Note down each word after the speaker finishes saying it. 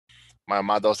my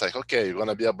mother was like, okay, you're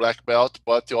gonna be a black belt,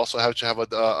 but you also have to have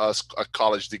a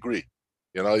college degree.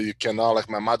 You know, you cannot, like,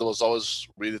 my mother was always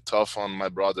really tough on my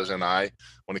brothers and I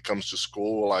when it comes to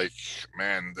school. Like,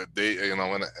 man, the day, you know,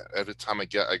 when every time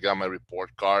I got my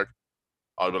report card,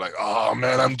 I'll be like, oh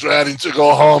man, I'm dreading to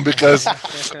go home because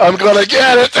I'm gonna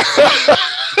get it.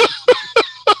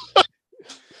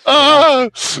 Yeah. Ah,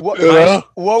 What you know?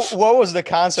 what was the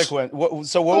consequence? What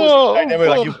was the Oh, dynamic?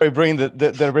 Like oh, you bring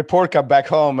the report card back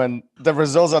home and the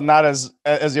results are not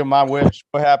as your mom wished.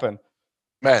 What happened?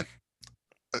 man,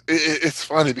 it's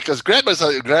funny because Gregor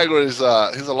is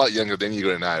he's a lot younger than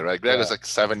Igor and I, right? Gregor is Yeah. like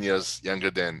 7 years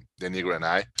younger than Igor and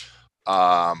I.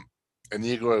 Um, and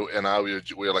Igor and I we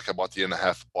were like about a year and a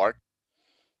half apart.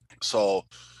 So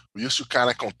we used to kind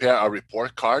of compare our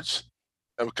report cards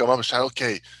and we come up and say,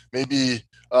 okay, maybe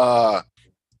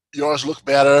yours look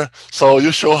better, so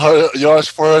you show her yours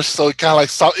first. So it kind of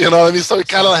like, you know what I mean? So we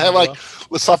kind of Soften the have like blow.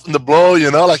 with something to blow,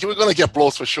 you know, like we're gonna get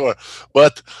blows for sure.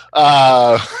 But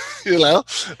uh, you know,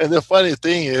 and the funny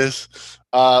thing is,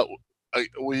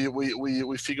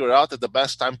 we figured out that the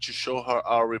best time to show her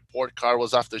our report card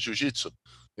was after jiu-jitsu,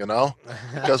 you know,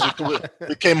 because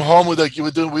we came home with like we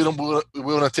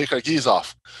want to take our gis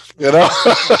off, you know.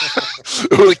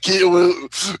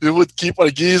 We would keep our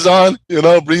gis on, you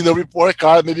know, bring the report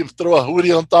card, maybe throw a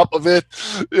hoodie on top of it,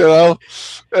 you know,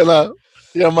 and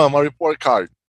yeah, mom, my report card.